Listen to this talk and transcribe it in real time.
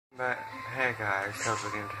Hey guys, how's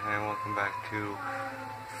it going today? Welcome back to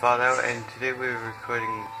Fallout, and today we're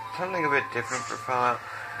recording something a bit different for Fallout.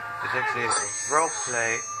 It's actually a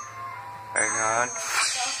roleplay. Hang on.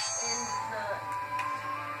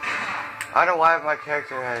 I don't know why my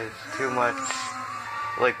character has too much,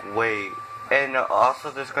 weight. And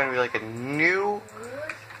also there's going to be, a new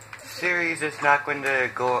series that's not going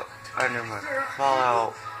to go under my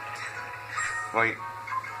Fallout,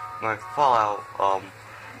 my Fallout,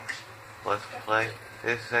 let's play.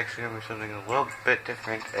 This is actually going to be something a little bit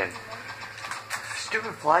different, and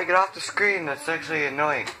stupid fly, get off the screen, that's actually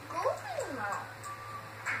annoying.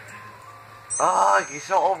 Oh, you're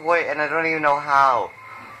so overweight and I don't even know how.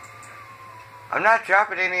 I'm not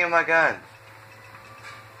dropping any of my guns.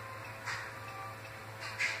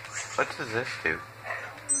 What does this do?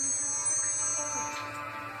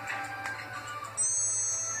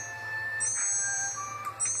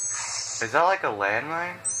 Is that like a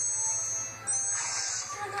landmine?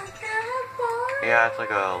 Yeah, it's like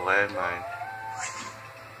a landmine.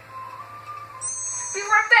 Be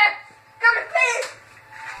right back! Come and please!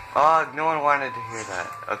 Oh, no one wanted to hear that.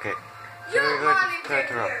 Okay. You wanted to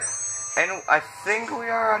hear. And I think we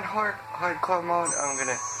are on hardcore mode.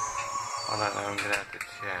 Hold on, I'm gonna have to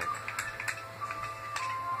check.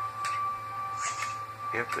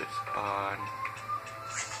 Yep, it's on.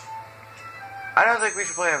 I don't think we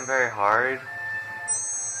should play on very hard.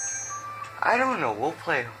 I don't know, we'll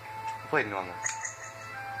play normal.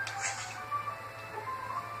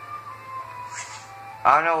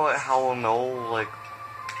 I don't know how we'll know,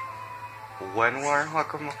 when we're in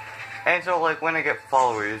hardcore mode. And so, when I get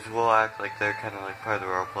followers, we'll act like they're kind of, part of the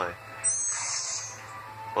roleplay.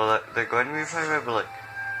 Well, they're going to be part of it, but,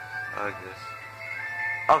 like this.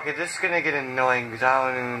 Okay, this is gonna get annoying, because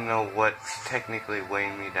I don't even know what's technically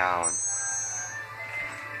weighing me down.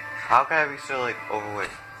 How can I be so, overweight?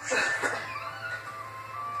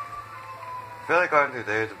 I feel like going through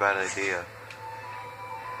there is a bad idea.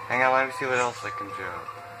 Hang on, let me see what else I can do.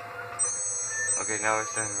 Okay, now we're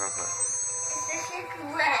starting the roleplay. Is this your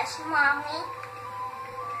dress, Mommy?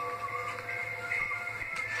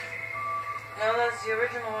 No, that's the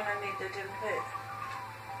original one I made that didn't fit.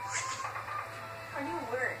 What do you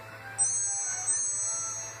wear?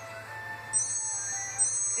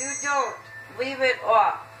 You don't. Leave it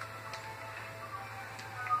off.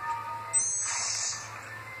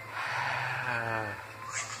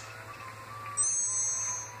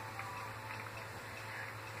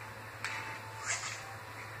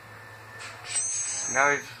 Now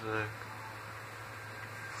it's okay.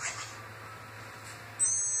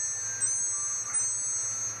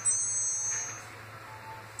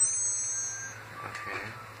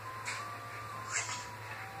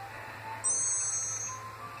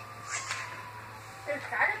 There's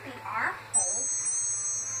gotta be armholes.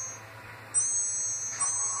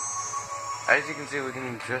 As you can see, we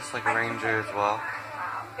can dress like a ranger as well.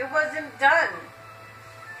 It wasn't done.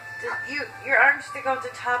 Your arms stick out the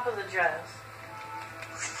top of the dress.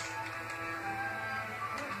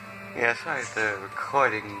 Yeah, sorry, the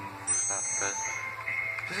recording is not the best.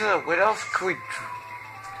 This is what else could we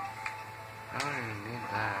I don't even need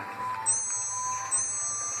that.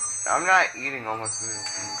 I'm not eating all my food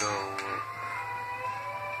and go.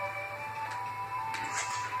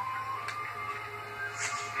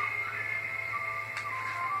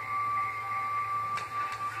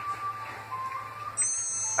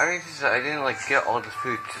 I mean, I didn't get all this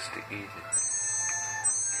food just to eat it.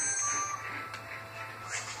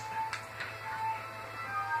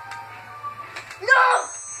 No!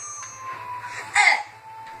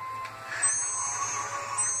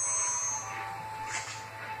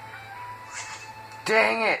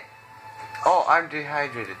 Dang it! Oh, I'm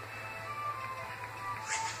dehydrated.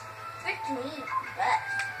 It's me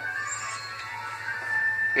best.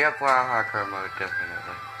 Yep, we're on hardcore mode,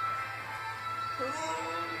 definitely.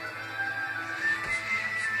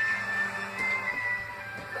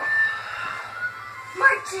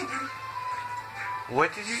 Martin! What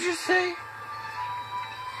did you just say?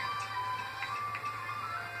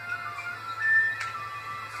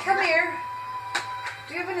 Come here.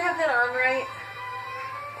 Do you even have that on right?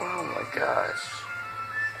 Oh my gosh.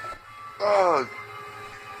 Oh.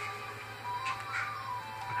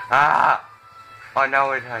 Ah! Oh, now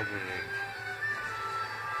we're hydrated.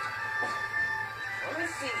 Let me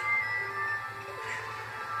see.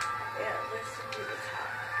 Yeah, listen to the top.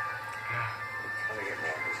 Cover your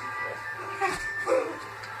mouth.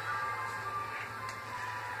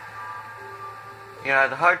 Yeah,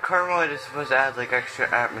 the hardcore mode is supposed to add extra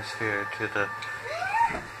atmosphere to the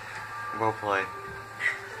roleplay.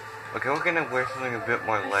 Okay, we're gonna wear something a bit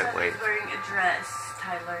more lightweight. He's wearing a dress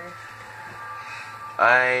Tyler.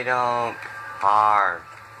 I don't care.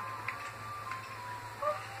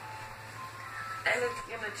 I was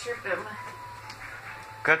gonna trip him.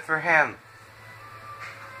 Good for him.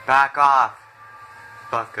 Back off,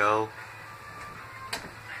 bucko.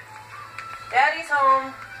 Daddy's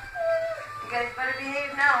home. You guys better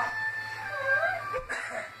behave now.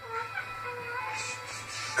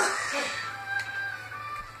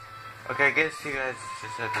 Okay, I guess you guys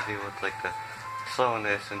just have to deal with like the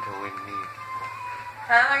slowness until we need.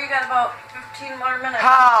 Tyler, you got about 15 more minutes.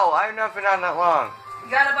 How? I've not been on that long.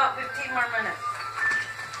 You got about 15 more minutes.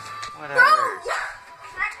 Whatever. No.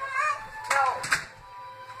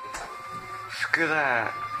 Screw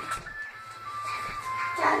that.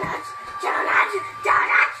 Donuts. Donuts.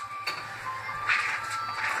 Donuts.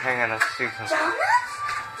 Hang on, let's see something. Donuts.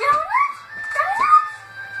 Donuts. Donuts.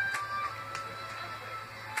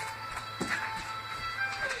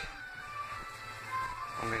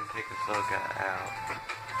 I'm gonna take this little guy out.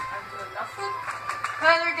 I'm doing nothing.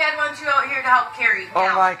 Tyler, Dad wants you out here to help carry. Oh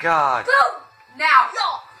Now. my god. Go. Now.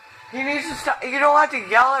 He needs to stop. You don't have to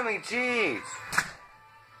yell at me, jeez.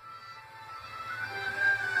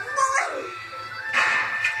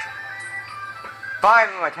 Bye,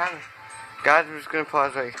 my time. Guys, I'm just gonna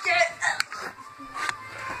pause right. So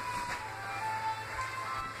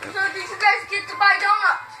did you guys get to buy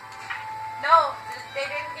donuts? No, they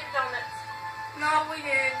didn't get donuts. No, we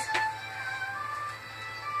didn't.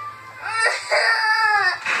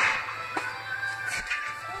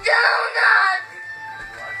 Donuts!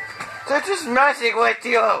 They're just messing with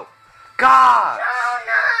you. God.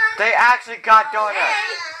 Donuts! They actually got donuts.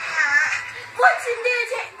 Hey, what's in there?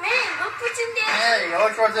 Man, look what's in there. Hey,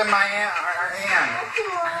 look what's in my hand.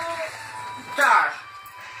 Josh.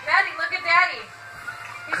 Daddy, look at Daddy.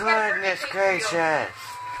 He's got a Goodness birthday cake for you. gracious.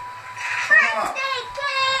 Birthday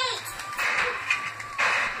cake!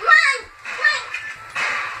 Mine! Mine!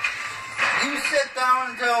 You sit down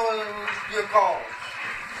until you're called.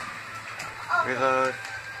 Reload.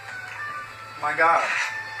 My God.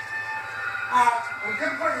 We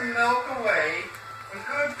could put milk away. We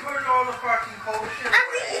could put all the fucking cold shit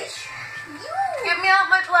away. Give me out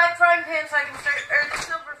my black frying pan so I can start, or the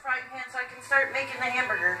silver frying pan so I can start making the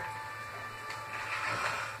hamburger.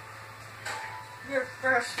 Your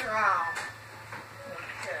first round.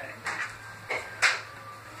 Okay.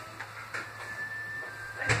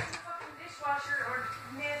 I use the fucking dishwasher or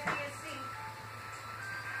nasty as sink.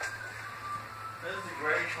 This is a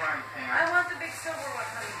great frying pan. I want the big silver one,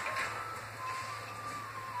 honey.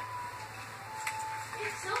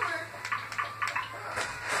 It's silver.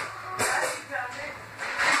 You found it.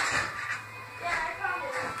 Yeah, I found it.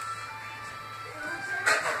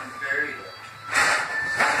 Very good.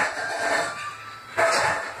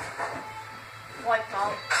 Like the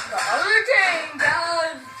other team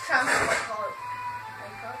does. Sounds like what color?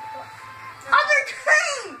 Other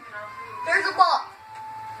team! There's a ball.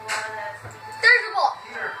 There's a ball.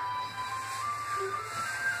 Here.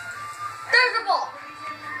 There's a ball.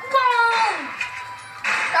 Boom!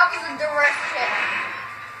 That was a direct hit.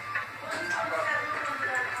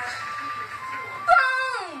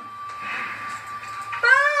 Boom!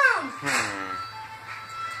 Boom!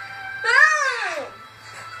 Boom!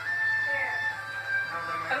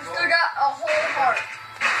 I've still got a whole heart.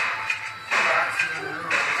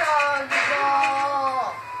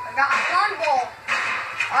 Dodgeball. I got one ball.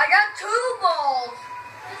 I got two balls.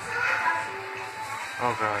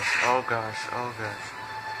 Oh gosh, oh gosh, oh gosh.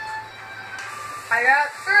 I got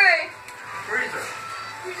three. Freezer.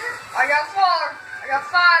 I got four. I got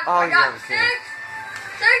five. Oh, I you got have a six. kid.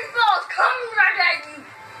 6 balls coming right at you.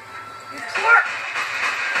 You twerk.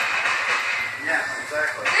 Yeah,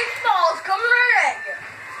 exactly. 6 balls coming right at you.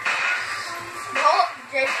 Well,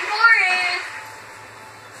 Jason Voorhees.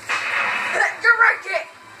 Direct hit.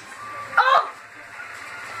 Oh!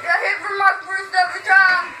 Got hit for my first every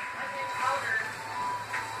time.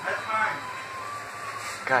 That's fine.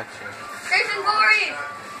 Gotcha. Jason Voorhees.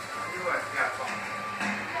 You what? Got some.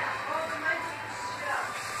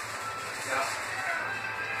 Yeah.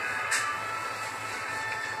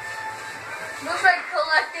 Looks like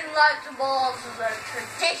collecting lots of balls is a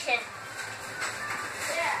tradition.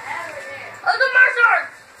 Oh, the Mercer!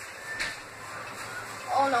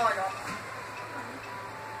 Oh, no, I don't.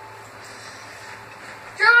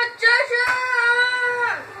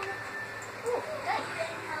 Tradition! Ooh, nice.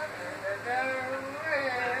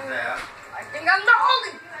 Yeah. I think I'm the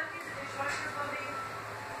holy.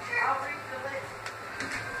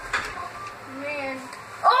 Man.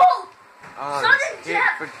 Oh! Oh, Sudden you keep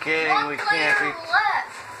death. forgetting One we player can't be.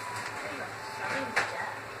 left. Sudden death.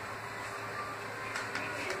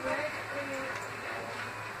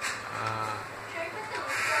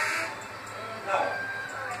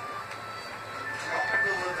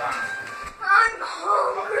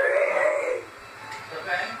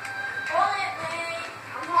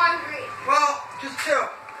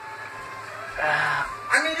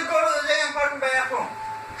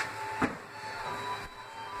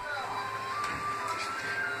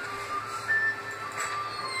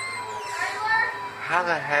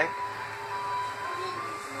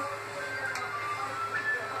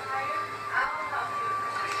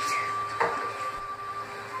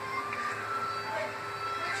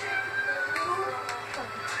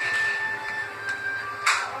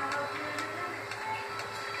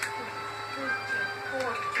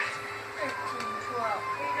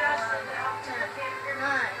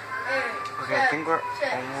 think we're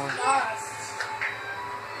Shit. almost.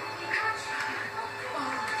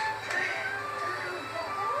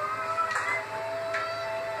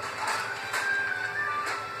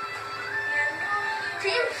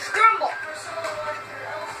 Team Scramble.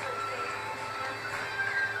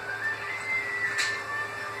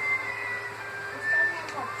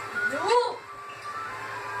 No.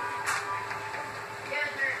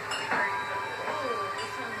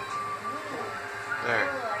 There.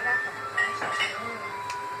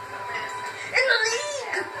 In the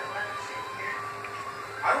league.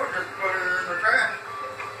 I would just put it in the trash.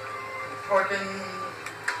 Fucking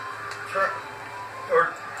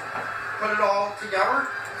or put it all together,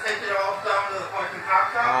 take it all down to the fucking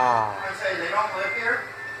cop shop, Oh. and say they don't live here.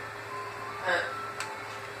 At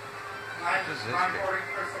What is this 940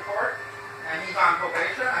 Crystal Court, and he's on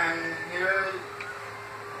probation, and you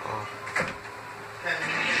Oh. can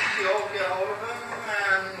still get hold of him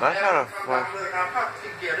and That's not a come fun- down to the cop shop to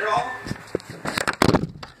get it all.